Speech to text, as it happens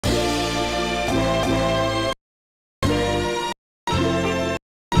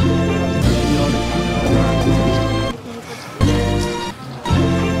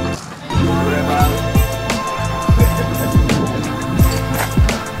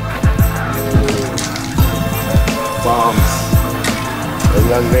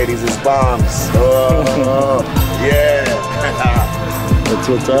Young ladies is bombs. Oh, yeah. That's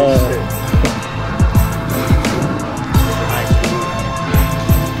what's up.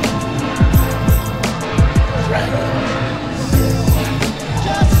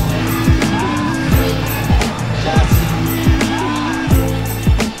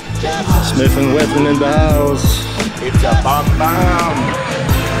 Smif-N-Wessun in the house. It's a bomb bomb.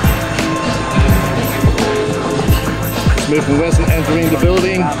 Smif-N-Wessun entering the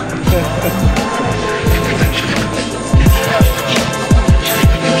building.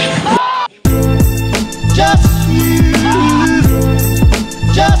 Just you,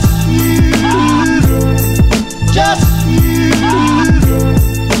 just you, just you,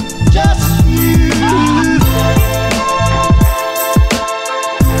 just you.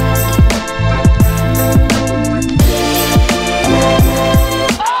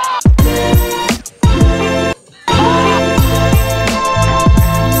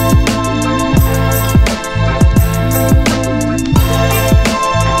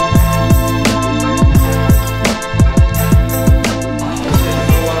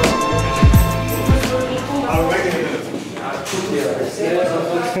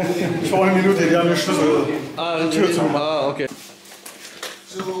 Vor einer Minute, die haben den Schlüssel. Die Tür zu. Too Okay.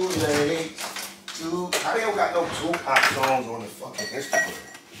 late. How they don't got no Tupac songs on the fucking Instagram?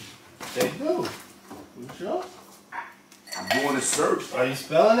 They do. You sure? I'm doing a search. Are you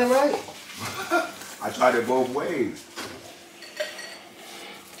spelling it right? I tried it both ways.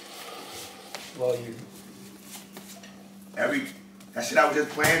 Well, you. That shit I was just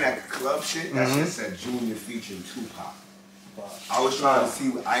playing, that club shit, that shit said Junior featuring Tupac. I was trying to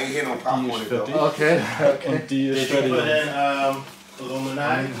see, I ain't hear no pop on it though. Okay. Und die ist ready. Put in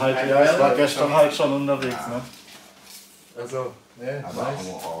Illuminati. Ich war gestern halt schon unterwegs, ne? Also, yeah, I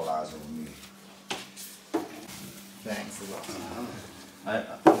want all eyes on me. Thanks a lot.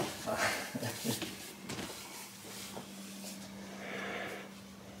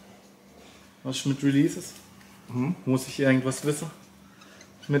 Was ist mit Releases? Muss ich irgendwas wissen?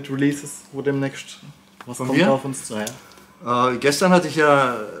 Mit Releases, wo demnächst was Von kommt mir? auf uns zu? Ja. Gestern hatte ich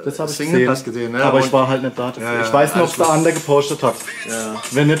ja Das habe ich Single Pass gesehen, ne? Aber Und ich war halt nicht da. Ja, ich weiß nicht, ob alles es der gut. andere gepostet hat. Ja,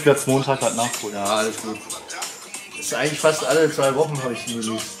 Wenn nicht, wird es Montag halt nachholen. ja, alles gut. Das ist eigentlich fast alle 2 Wochen habe ich einen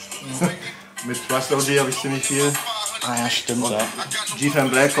Release. Mit Trust OG habe ich ziemlich viel. Ah ja, stimmt, ja. G-Fan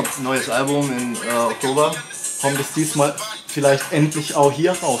Black kommt ein neues Album im Oktober. Kommt es diesmal vielleicht endlich auch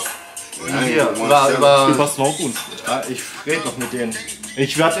hier raus? Hier, Über Smoke. ja, ich rede noch mit denen.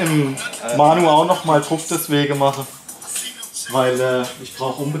 Ich werde im Manu auch noch mal Druck deswegen machen. Weil ich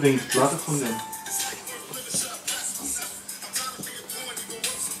brauche unbedingt Platte von denen.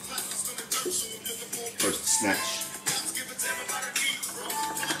 First snatch.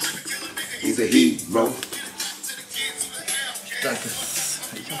 He's a hero. Danke.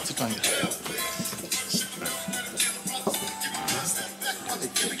 Ich hab zu danken.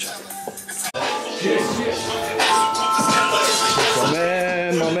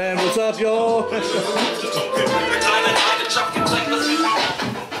 My man, what's up, yo?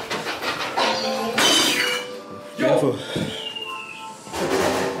 Yo.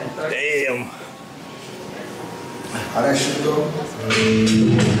 Damn. How that shit go?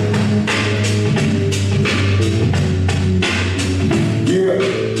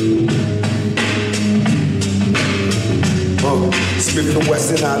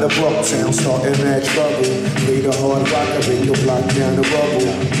 Smif-N-Wessun out of Bucktown, starting that trouble. Made a hard rocker, make your block down the rubble.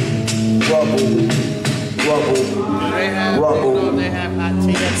 Rubble, rubble, rubble.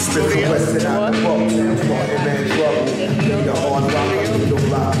 Smif-N-Wessun out of Bucktown, starting that trouble. Made a hard rocker, make your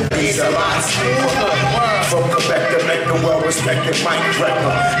block down the rubble. From Quebec to make the well-respected mic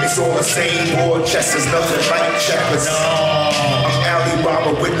rapper. It's all the same war chess, is nothing like checkers. I'm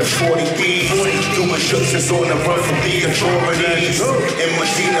Alibaba with the 40 D's. Doing shooks on the run from the authorities. In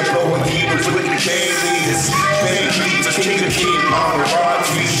Medina, blowing heaters with the K-leaders. Babies, king of king,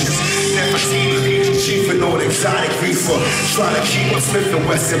 entourage features. Never seen a chief and all exotic reefer. Trying to keep a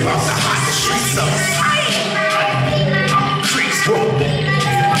Smif-N-Wessun about the hot streets up. Creeps, whoa.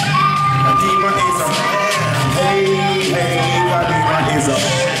 Hey, hey, I need my ears up.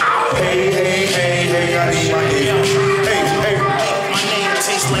 Hey, hey, hey, hey, I need my ears up. Hey, hey. My name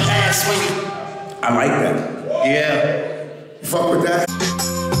tastes like ass when you. I like that. Yeah. Fuck with that.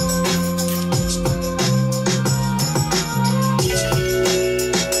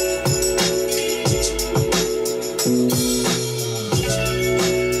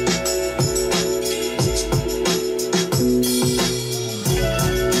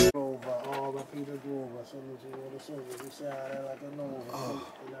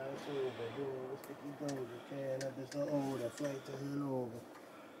 Flight to Hannover.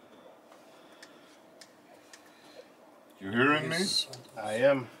 You hearing me? I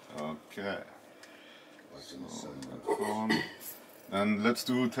am. Okay. So, microphone. And let's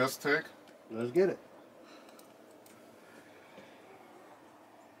do a test take. Let's get it.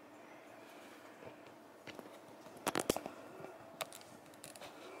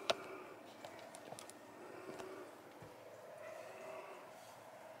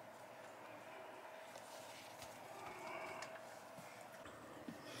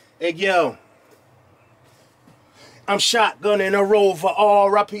 Hey, yo. I'm shotgunning a Rover,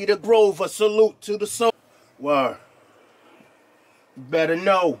 R.I.P. to Grover, salute to the soul. Word. Better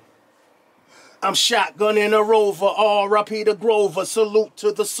know. I'm shotgunning a Rover, R.I.P. to Grover, salute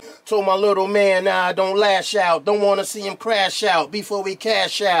to the soul. Told my little man, nah, I don't lash out. Don't want to see him crash out before we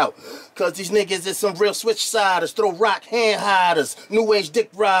cash out. Cause these niggas is some real switch-siders, throw rock hand hiders, new age dick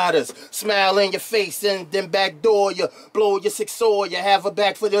riders. Smile in your face and then backdoor you, blow your 6-or, you have a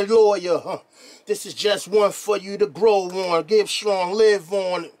back for the lawyer. This is just one for you to grow on, give strong, live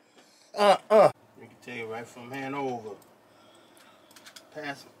on. I can tell you right from Hanover.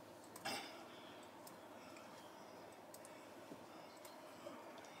 Pass.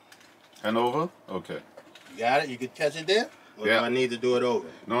 Hanover? Okay. You got it? You could catch it there? Or Yeah. do I need to do it over?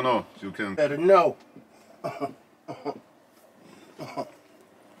 No, you can. Better know.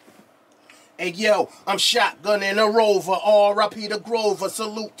 Hey, yo, I'm shotgunning a Rover, R.I.P. to Grover,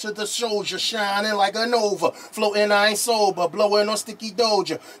 salute to the soldier, shining like a Nova, floating I ain't sober, blowing on sticky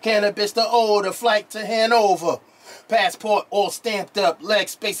doja, cannabis the odor, flight to Hanover, passport all stamped up, leg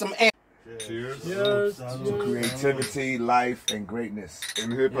space, some air. Cheers. Cheers. To creativity, life, and greatness.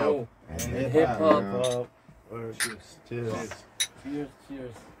 In hip hop. And hip-hop. Cheers. Cheers. Cheers.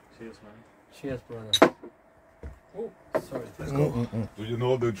 Cheers, man. Cheers, brother. Oh, sorry. Let's go. Do you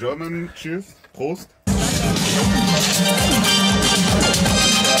know the German cheers? Prost.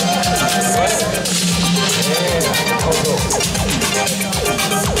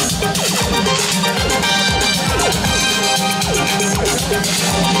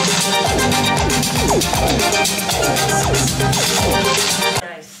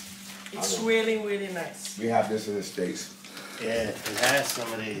 Nice. It's really, really nice. We have this in the States. Yeah, it has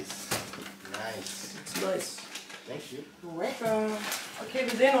some of these. Nice. It's nice. Thank you. You're welcome. Okay,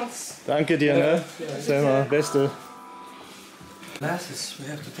 wir sehen uns. Danke dir, ne? Selma, Beste. Glasses. We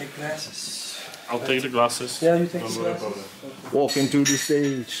have to take glasses. I'll take the glasses. Yeah, you take the glasses. Walk into the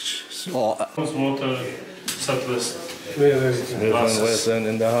stage. Oh, Water, set list. Smif-N-Wessun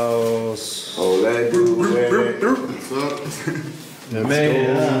in the house. Oh, let's do it. The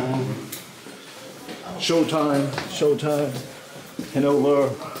man. Showtime. Hannover.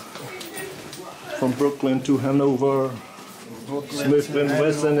 From Brooklyn to Hannover.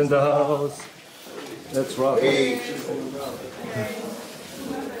 Smif-N-Wessun in the house. That's right.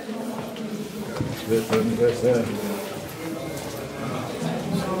 Smif-N-Wessun.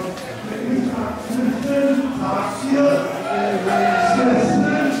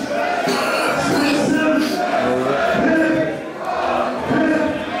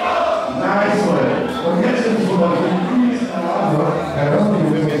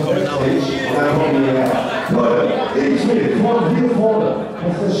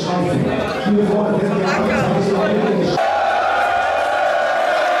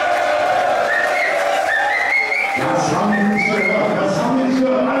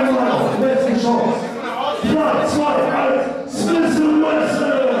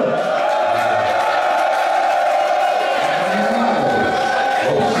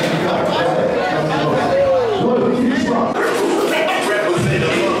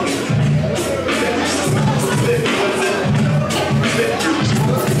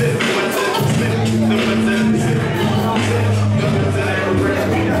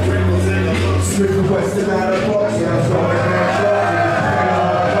 Smif-N-Wessun out of box, yeah, I'm sorry,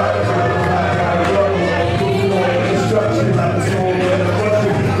 destruction like the storm and the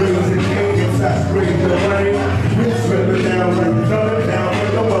bucket, rivers and canyons that spring the rain. Winds ripping down, running down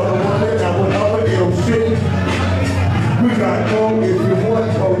with no other one, and now with other ill shit. We got gold if you want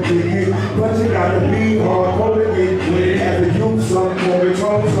gold to get, but you gotta be hardcore to get with. As a youth, some call me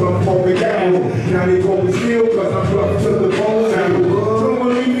tone, some call me down. Now they call me steel, cause I'm plucked to the bone now. Don't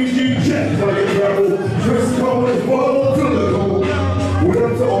believe me, G-Check, but it's rebel. Just call it ball to the goal. What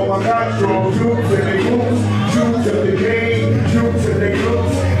up to all my guys, strong troops and they moves, troops of the game, troops and they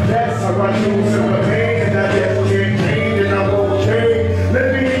groups. That's how I choose in the pain, and I just get pain, and I'm okay. Let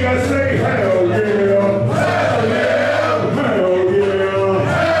me hear you say, hell yeah, hell yeah, hell yeah.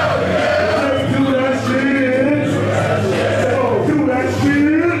 Let's do that shit. Oh, do that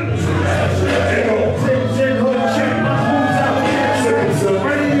shit. Ain't no trips in her check. Moves out here, so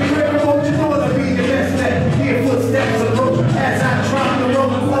rain, whoever wants you know to be the best man. Hear footsteps of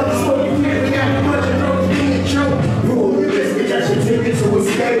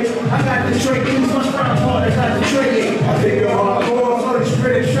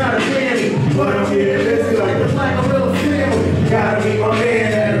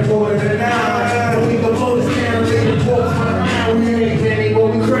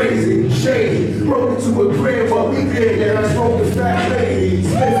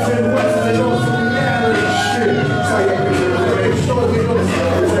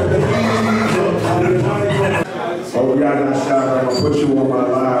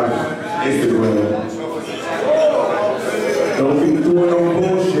live, Instagram. Don't be doing no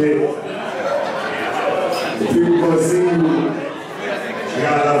bullshit. The people gonna see you. I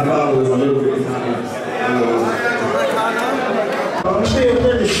got a lot of followers, a little bit. I'm still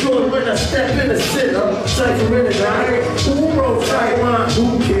really short when I step in the sit up. Cyphering it, right? Who wrote tight line?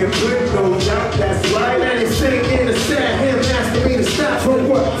 Who can't put no doubt, that's right. And they say in the set, him asking me to stop. From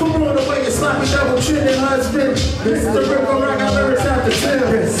what? From on the way to sloppy double chinning husband. This is the river I got lyrics out the tip.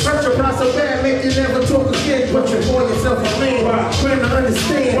 Hurt your pride so bad, make you never talk again. But you for yourself a man. Trying to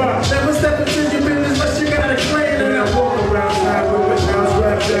understand. Never step into your business unless you got a plan. And I walk around town with my house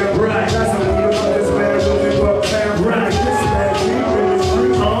wrapped down. Right. That's how we look at this man going uptown. Right. This man, we in the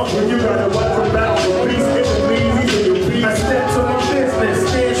street. When you gotta watch about the beast, get the leaves, in your beat. I step to my business,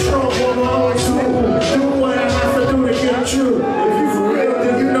 stand strong on my own too. Do what I have to do to get true. If you for real,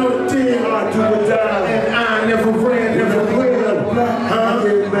 then you know the deal. I do or die. And I never ran, never will. I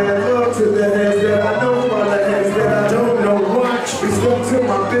give mad love to the heads that I know, by the heads that I don't know. Watch me stuck to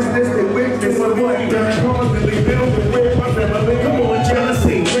my business, they witness what done. Constantly building with my family. Come on,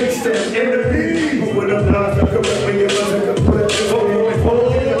 jealousy, make step in the beat. With a knife, I come up with your mother, can put it in the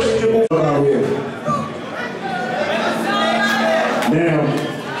now,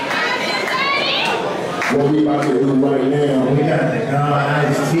 what we about to do right now, We got the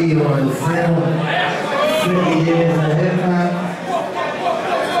Ice T on the film. 50 years of hip-hop.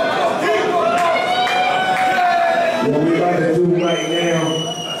 what we about to do right now,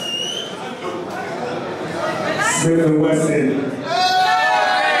 Smif-N-Wessun.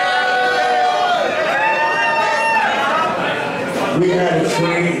 We had a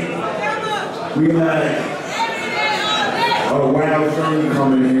train, we had a wild train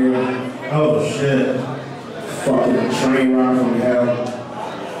coming here. Oh shit. Fucking train ride from hell.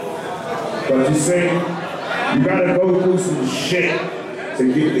 But you say, you gotta go through some shit to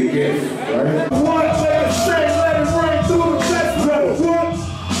get the gift, right? What? Let it shake, let it ring through the chest. What?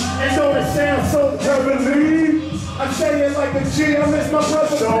 And don't it sound so heavenly? I say it like a G, I miss my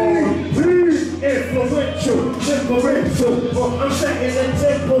brother P. Influential, differential. I'm setting the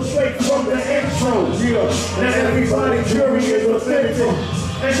tempo straight from the intro. Yeah. Now everybody jury is authentic.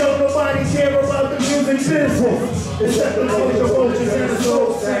 And don't nobody care about the music business. Except the noise, the vultures, and the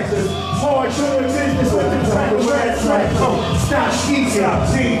soul snatchers. Hard doing business with the type of rats like, stop easy,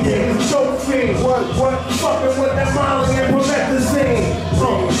 niggas choke fiends. What? Fucking with that Molly and promethazine.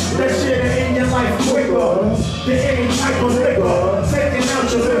 That shit in your life quicker. The any type of liquor, taking out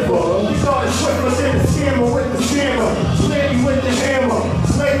your liver. You thought it swifter than the scammer with the scammer. Lady with the hammer.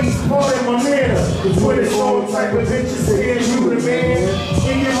 Ladies part of my manner. With its own type of bitches saying you the man.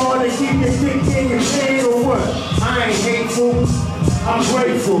 In your heart to keep your dick in your hand or what? I ain't hateful, I'm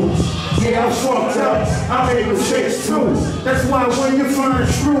grateful. Yeah, I'm fucked up, I made mistakes too. That's why when you find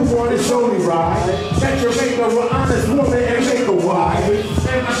true one, it's only right that you make her an honest woman and make her wife.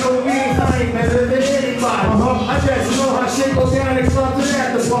 And I know means I ain't better than anybody. I just know how shit goes down in clubs and at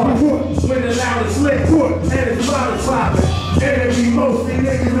the bar. When the loudest lit, and it's loud as poppin'. And it be mostly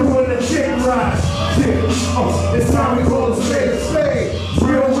niggas doing the shit right. It's time we call a spade.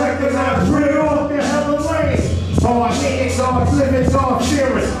 Real recognized, real up in hella lane. Hard hitting, God living, God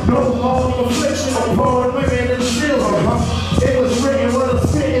fearing. No law of affliction upon women and children. It was written with a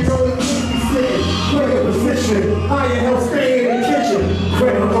spitting on the kitchen sitting. Greater position, higher health stay in the kitchen.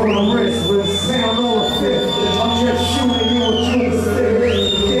 Credit on the wrist, with sound on the fifth. I'm just shooting you with you to say this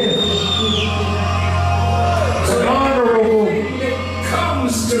again. It's honorable.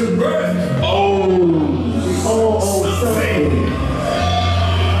 Comes to birth.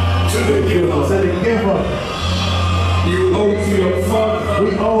 To the giver. You owe to your father. We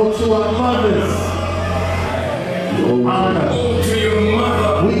owe to our mothers. Honor. Owe to your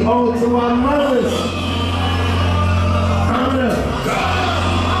mother. We owe to our mothers. Honor.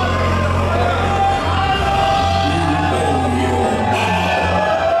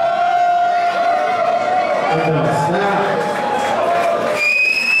 Stop.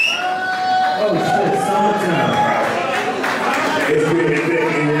 Oh shit, summertime. It's getting thick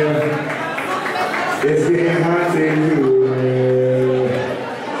in here. It's getting hot in here.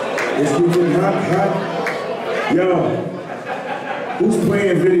 It's getting hot. Yo, who's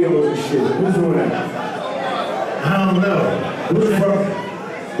playing videos and shit? Who's doing that? I don't know.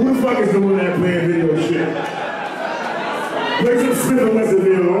 Who the fuck is doing that playing video shit? Play some Smif-N-Wessun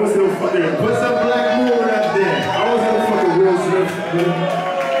video. I want to see no fucking. Put some black moon up there. I want to see no fucking Will Smith.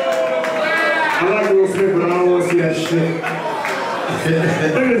 I like Will Smith, but I don't want to see that shit.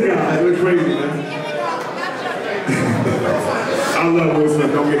 Look at this guy. That looks crazy, man. I love Will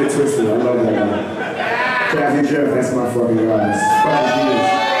Smith. Don't get it twisted. I love that guy. Kathy Jeff, that's my fucking guy. Fucking genius.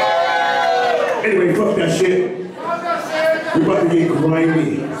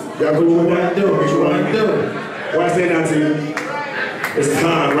 grimy. Y'all go what I do, what you want to do. Why I say that to you? It's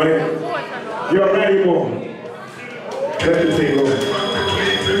time, right? Y'all ready for it? Let the thing go.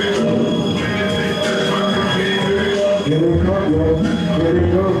 Here we go, yo. Here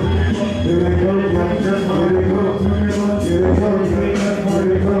we go. Here we go, yo. Here we go. Here we go. Here we go. Here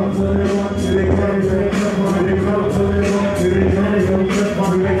we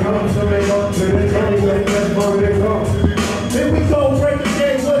go. Here we go. Here we go. Here we go, break the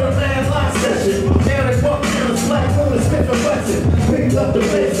game with a landline session. Down and walk down the slack from the Smif-N-Wessun. Picked up the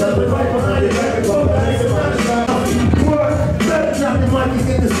bass, up and right behind it, back and forth, back and forth. What? Better drop your mic and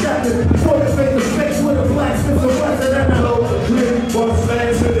get distracted. Before the face to face with a black Smif-N-Wessun and a low clip. One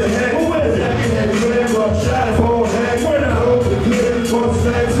slang to the head. Who is it? And grab up, shot it for head. When I hold the clip, one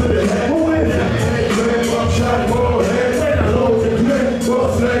slang to the head. Who is it? And grab up, shot it for head. When I hold the clip,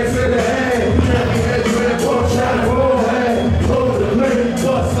 one slang to the head. And grab up, shot it for head. Hold the clip,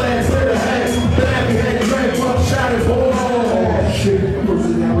 one slang to the head. And grab up, shot it for head. Shit, I'm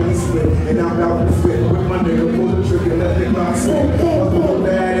pushing down with a split. And I'm out the spit with my nigga. Pull the trigger, let the clock spin. I'm a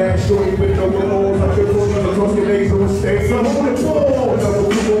badass shorty with no walls. I can pull them across your legs on the stage. I'm on the floor. Another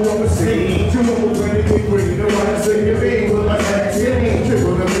people on the scene. Two of them ready to bring. No one to say your name. With my acting.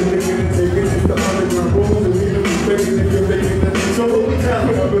 Triple them in the beginning. Take it. It's the underground rules. And we do be faking if you're making the thing. So what we tell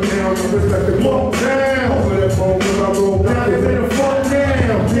me up and down. I'm respecting. Walk down. Over that phone with my roll. Now it's in the front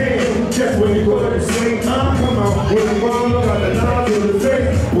down. Damn. Just when you go to the same time. Come out. When you run, look at the time to the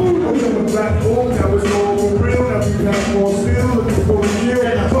face. Ooh, I'm in the black hole. That was all for real. Now we got more still. Looking for the kill.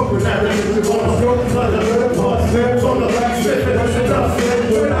 And I hope we're not ready to go. Like a little boss, man, from the black Smif-N-Wessun dust.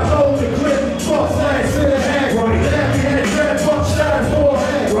 When I hold the clip, boss legs to the head. Right. Happy head, dread, buck, shot his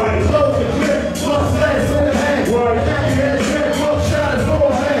forehead. Right. Hold the clip, boss legs to the head. Right. Happy head, dread, buck, shot his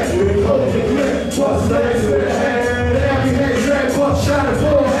forehead. Hold the clip, boss legs to the head. Happy head, dread, buck, shot his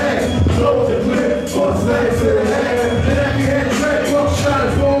forehead. Hold the clip, boss legs to the head. Happy head, dread, buck, shot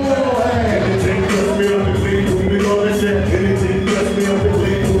his forehead. Anything just me on the clean, who me gonna say? Anything just me on the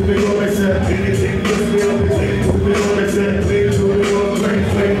clean, who me gonna say? Anything just me on the clean, who me gonna say? Clean to me on the clean,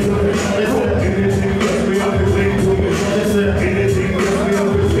 clean to me. Anything just me on the clean, who me gonna say? Anything just me on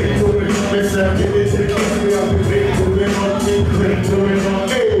the clean, who me gonna say? Anything just me on the clean, who me gonna say? Clean to me on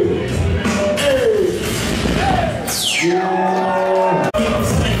the yeah.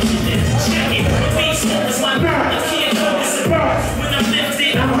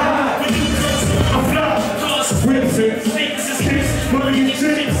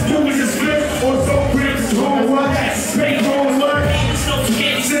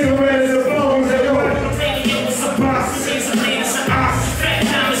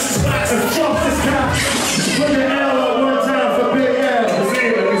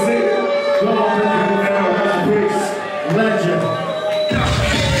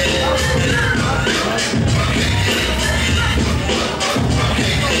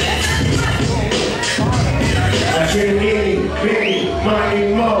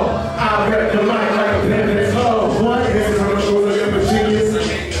 I rep the mic like a pimpin' hoe. What? This is how I'm showing them a genius.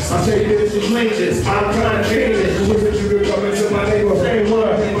 I take this to places. I'm trying to change it. Wish that you could come into my neighborhood. Same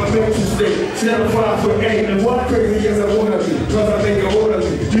word in my mental state. 7'5'8". And what crazy as I wanna be. Cause I think I wanna be.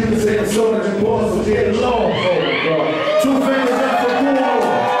 You can say I'm shorter than balls, so get along. Oh my God. 2 fingers up for cool.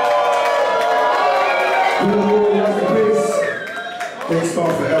 Cool, like a piece. Things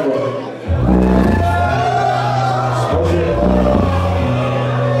start forever.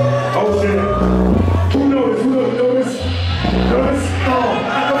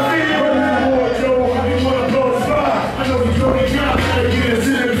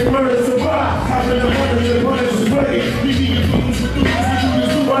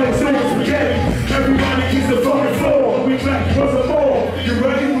 Everybody keeps the fucking floor. We back across the ball. You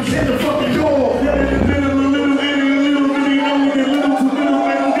ready? We hit the fucking door. Yeah, in the middle, a little, really, now we get little to little,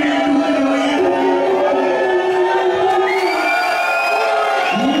 and we get little.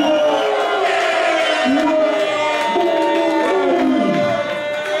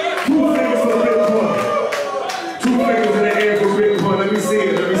 Two fingers for big pun. 2 fingers in the air for big pun. Let me see it,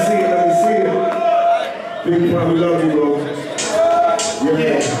 let me see it, let me see it. Big pun, we love you, bro.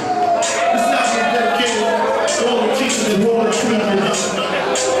 Yeah.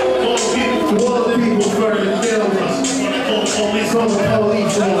 All the people further than buildings. From the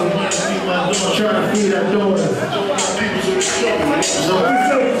police on trying to feed our daughters. So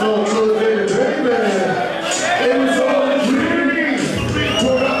little baby, it was all a dream.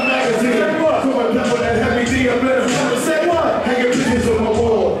 Put up magazine. Put my people that heavy D up in the say what? Hanging pictures on my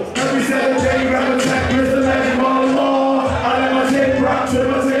wall. Every Saturday, rap attack, Mr. Magic Mall. I let my tape rock to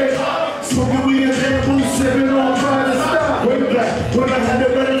my tape.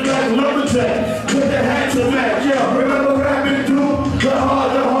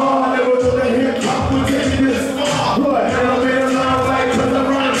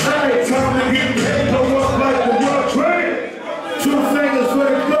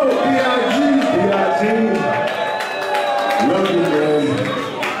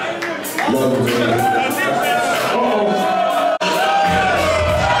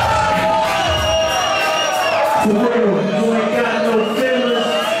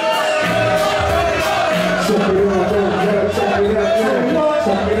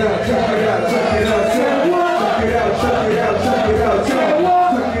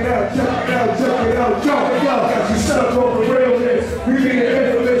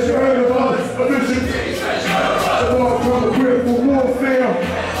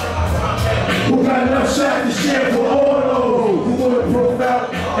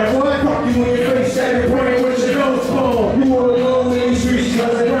 And boy, I caught you in your face, shattered brain with your nose bone. You wanna go in these streets,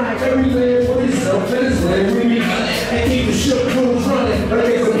 cause they rock every man for himself and his land. We meet and keep the shook crews running like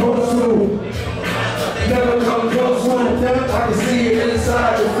they supposed to. Never come close one down, I can see it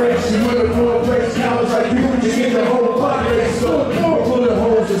inside your face. You would have more place cowards like you get the whole body so bullet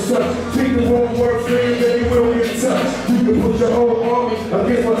holes and such. Treat the wrong work free, then you will get touched. You can put your whole army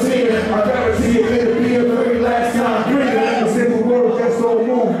against my team. I guarantee it'll be the very last time breathing. A simple word that's so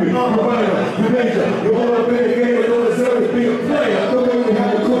moving. I'm a runner, you major, you're all up in the game, don't deserve to be a player. Don't even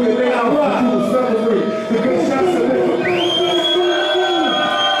have to cook it down, I do celebrate. The good shots are there.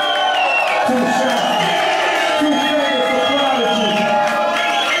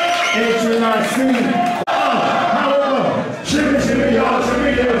 However, shimmy, y'all,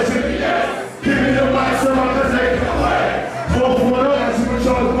 shimmy, yeah. Give me the mic, so I can take it away. Both one up, I see what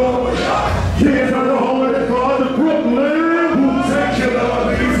y'all going. Here's on the home of the car, the Brooklyn. Who take your love,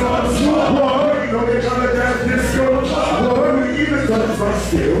 these on the floor. You know they tryna dance disco. Lord, we even touch my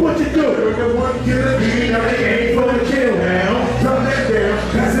skill. What you do? You're the one killer beat, now they ain't for the kill now. Drop that down,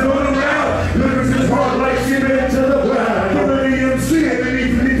 pass it on around. Lyrics is hard like shimmy to the ground. Come to the MC and then you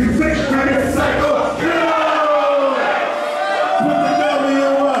need to fix it. Psycho.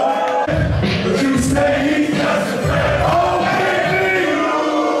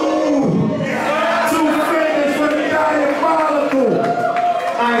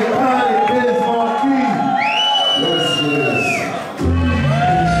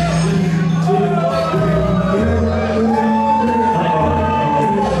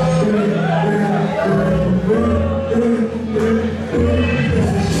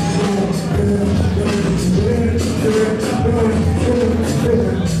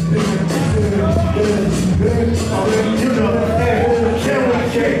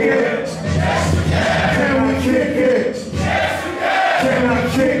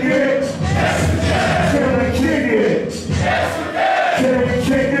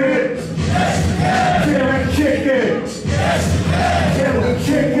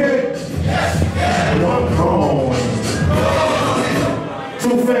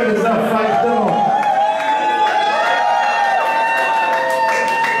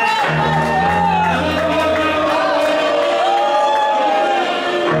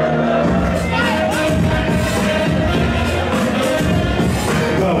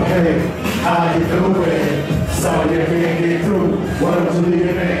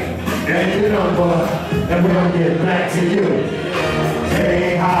 And we'll get back to you.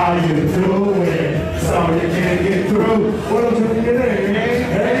 Hey, how you doing? Sorry you can't get through. What am I doing today, man?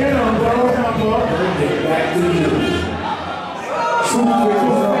 Hey, you know, bro, we'll get back to you.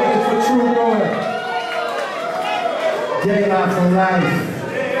 For true going. Gay life for life.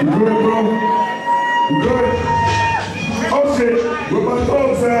 You good, bro? You good? Oh shit, where my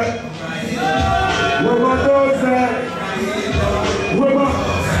dogs at? Where my dogs at? Where my...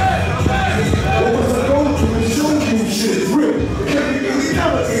 Shit is real. Everything we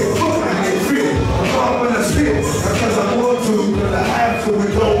never feel. Fuck I can feel. I'm hard when I spill. Because I want to, but I have to.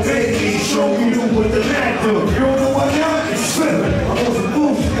 It don't make me show you what the man do. You don't know what now? It's slipping. I'm on some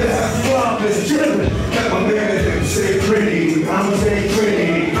bullshit that has to rob this dripping. Got my man in him say pretty. I'ma say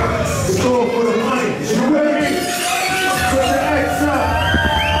pretty. It's going for the money. You ready? Put the X up.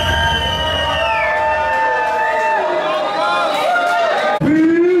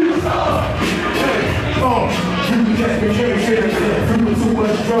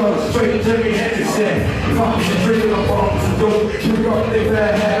 Straight to me and you say, concentrating on bombs and dope. You got they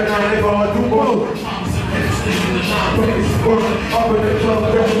bad habit, now they all do both. Up in the club,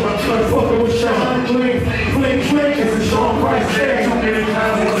 that's my truck, fucking with Sean. Blink, blink, blink, it's a strong price tag. Too many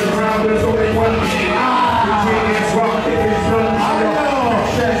times on the ground, there's only one. The genius rock, it's done. I know.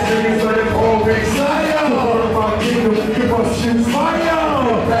 Shaq niggas let it always. The part of my kingdom, give us shoes.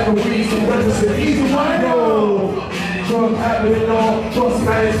 Fire! Back of weed, some weapons and easy money. Drug happening all, trust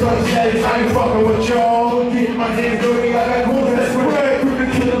man, trust daddies, I ain't fucking with y'all. Get my hands dirty, I got cool, that's red. Quick to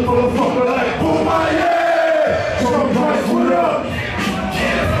kill a motherfucker like, boom, my head. Sean Price, what up?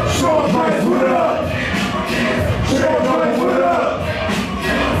 Sean Price, what up? Sean Price, what up?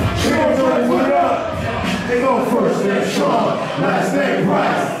 Sean Price, what up? They go first name Sean, last name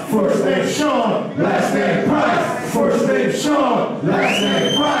Price. First name Sean, last name Price. First name Sean, last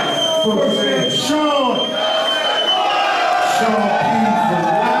name Price. First name Sean. Sean P for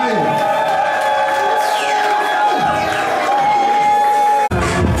life.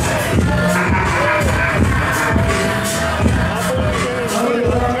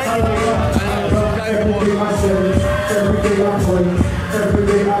 Everything I play,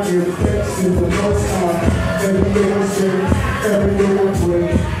 everything I give, thanks to the most high. Everything I say, everything I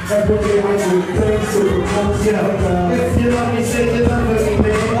play. If you love me, say you love me,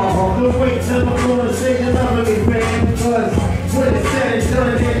 man. Don't wait till I'm gonna say you love me, man. Because when it's said and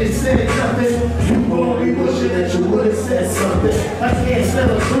done and you said something, you won't be wishing that you would've said something. I can't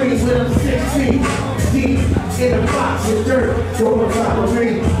smell a breeze when I'm 6 feet deep in a box of dirt. Go on top of me.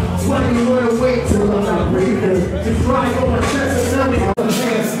 Why do you wanna wait till I'm not breathing? To cry on my chest and tell me I'm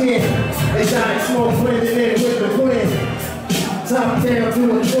tan skin. They got smoke blending in with the wind. Top down to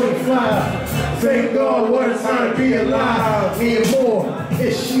a 25. Thank God what it's time to be alive. Me and more,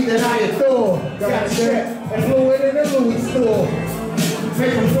 it's she that I adore. Got a check and blow it in the Louis store.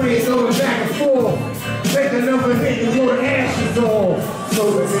 Make them friends going back and forth. Make another hit and blow the ashes off. So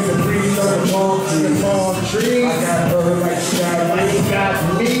it's in the breeze of the palm tree. I got her like she got me. Got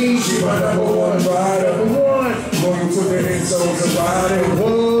me. She my number one rider. Going to the end zones of riding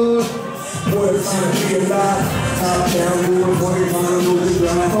wood. Boy, it's time to be alive. Top down, doing 25 on the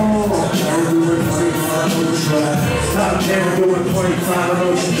drive. Top down, doing 25 on the drive. Top down, doing 25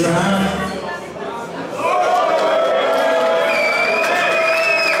 on the drive.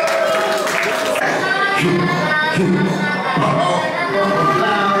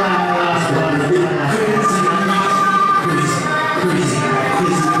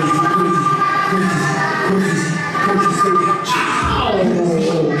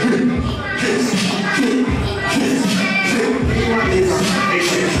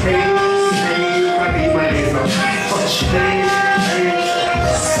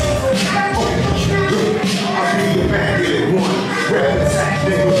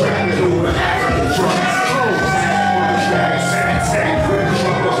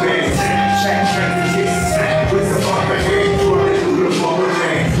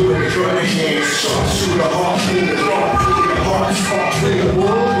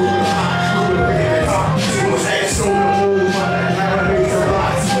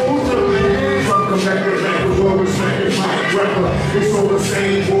 It's all the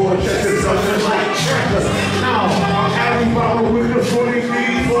same board, just as doesn't like checkers. Now, I'm having power with the 40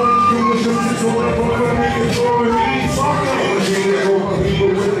 feet, 40 people, just as all the book of me is throwing me. Fuck over here, over people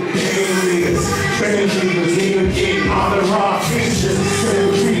with the game leaders. Train leaders, even getting on the rock features. Train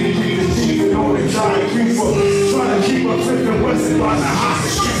leaders, even on the giant people. Trying to keep up with the West by the hot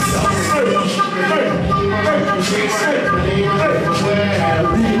streets.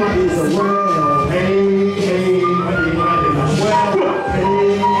 Everybody's around. Hey.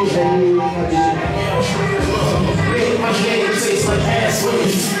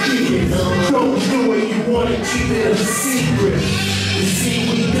 Don't do it, you want to keep it a secret. You see,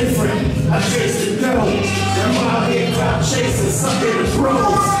 we different. I chase the dough. I'm out here crowd chasing, sucking the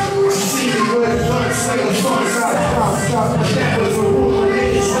pros. See me with the gun, say the fun, stop. But that was a rule,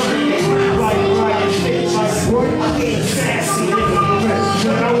 niggas running around like bitch. I ain't sassy, nigga.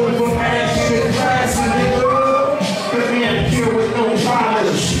 But I went from ashy to classy, nigga. But me and cure with no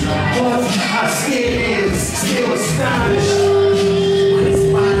polish. But I scared is still astonished.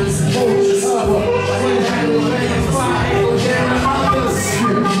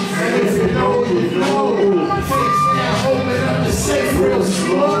 Real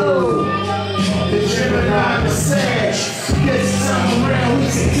slow. The Gemini, the Sag. Get some around, we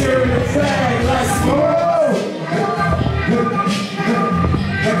secure the bag. Let's go.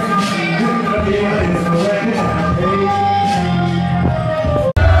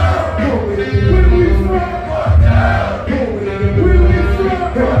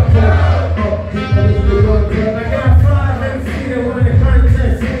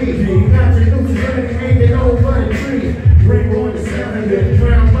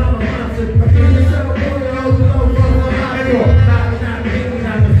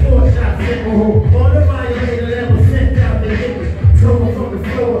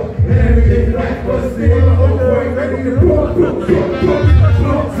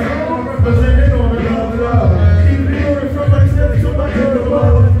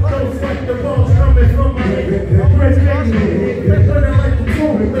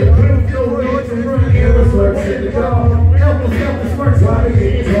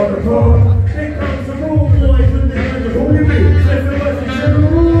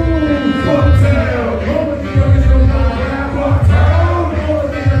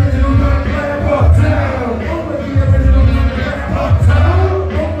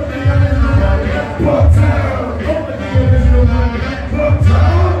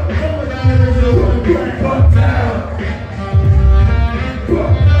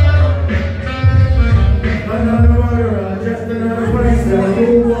 Another murderer, just another place to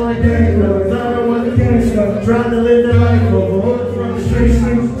move one day.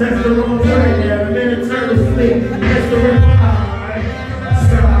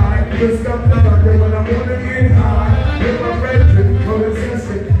 Good stuff that I do when I wanna get high. With my brethren,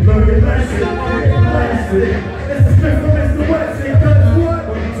 coexisting, learn your lesson, get blasted. It's a Smif-N-Wessun, cause what?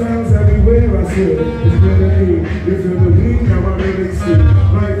 Sometimes everywhere I sit, it's really me. You feel the weed, now I really see.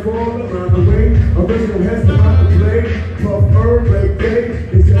 Might fall around the way, original heads come out to play. Puff herb, break day,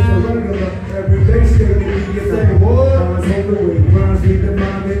 it's just a regular. Everyday shit, nigga, you say what? I was hoping with rhymes, we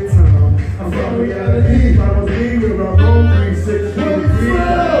divine in time. I'm from reality, I was leaving, I'm on 3, 6, 2, 3.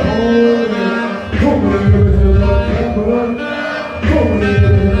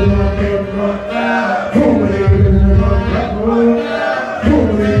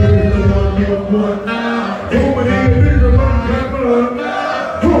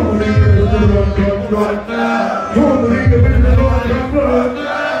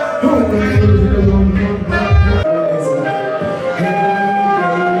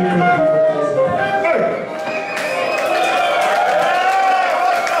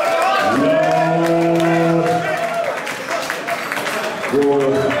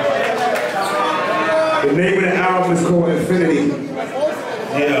 The name of the album is called Infinity.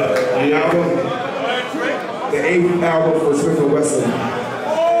 Yeah, the album, the 8th album for Smif-N-Wessun.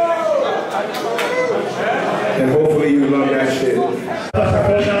 And hopefully you love that shit.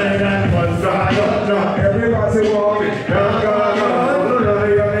 Everybody say, walk it.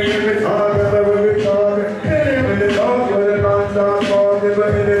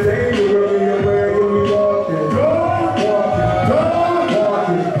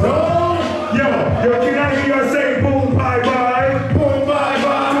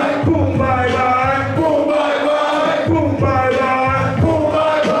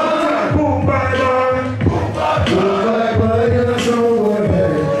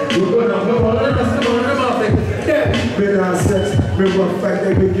 Fact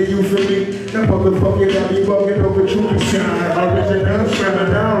that we get you for me. That motherfucker got me bugging over truly shine. Original,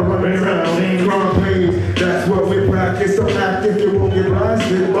 shriming down, running around. Wrong plays, that's what we practice. Don't act if you won't get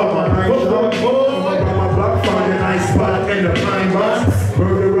blasted. But my night dog, I'm my block, find a nice spot in the pine box.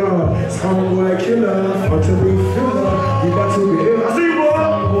 Murderer, it's homeboy killer. Until we fill up, we about to be ill. I see you, boy.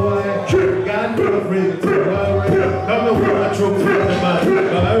 Homeboy, trip, got girlfriend, I'm the one I troop for the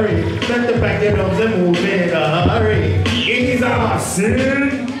hurry. Let the back of those and move in a hurry. Ease our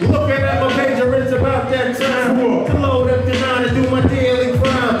sin. Looking at my page, it's about that time to load up the 9 and do my daily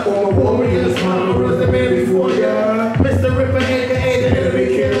crime. All my warriors, I was the man before ya. Mr. Ripper, aka the enemy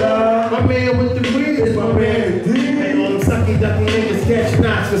killer. My man with the weed is my man. And all them sucky ducky niggas catch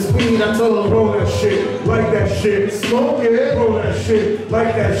knots for speed. I told them, roll that shit, like that shit, smoke it. Roll that shit,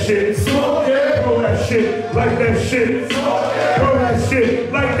 like that shit, smoke it. Roll that shit, like that shit, smoke it. Roll that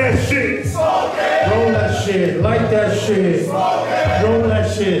shit, like that shit, smoke it. Roll that shit, like that shit, smoke it. Roll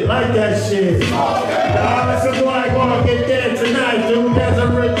that shit, like that shit, smoke it. Nah, that's a boy gonna get there tonight, dude. There's a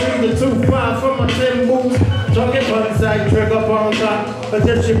red 3-2-5 from my 10 boots. Talking one side, trick up on top. But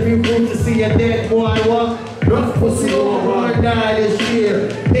just if you prove to see a dead boy walk. Rough pussy over and die this year.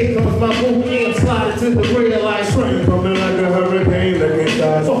 Here comes my boot camp, sliding to the real life. Train coming like a hurricane, like it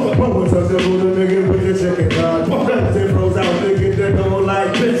dies. Fuck up, what's up, the Buddha nigga with the chicken card. Fuck up, 10 rows out, nigga, they go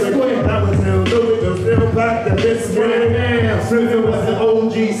like this. I was hell, Louis, they'll still back the this way. Smif-N-Wessun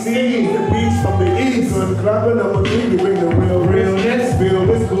OGC, the beast from the east. So I'm clapping, I'm a we bring the realness. Feel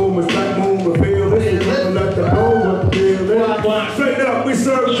this boom, it's like moon, but feel this. Let the know what the deal is. Straight up, we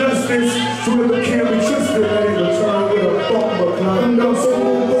serve justice. So we can't be trusted. Ready to turn with a bomb, climb. No, so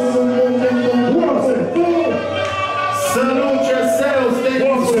boom, boom, boom, boom, boom, boom, boom. Salute yourselves. Thank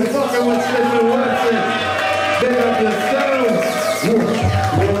you for fucking with Smif-N-Wessun. Big up yourselves. Live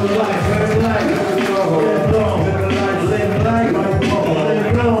life, live life, live long, live life, live life,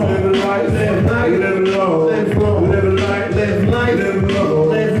 live long, live life, live life, live long, live long, live life, live life, live long,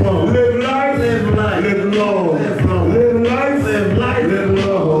 live long, live life, live life, live long, live long, live life, live life, live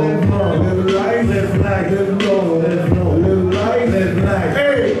long, live long, live life, live life, live long, live long, live life, live life.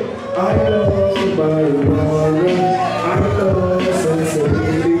 Hey, I know my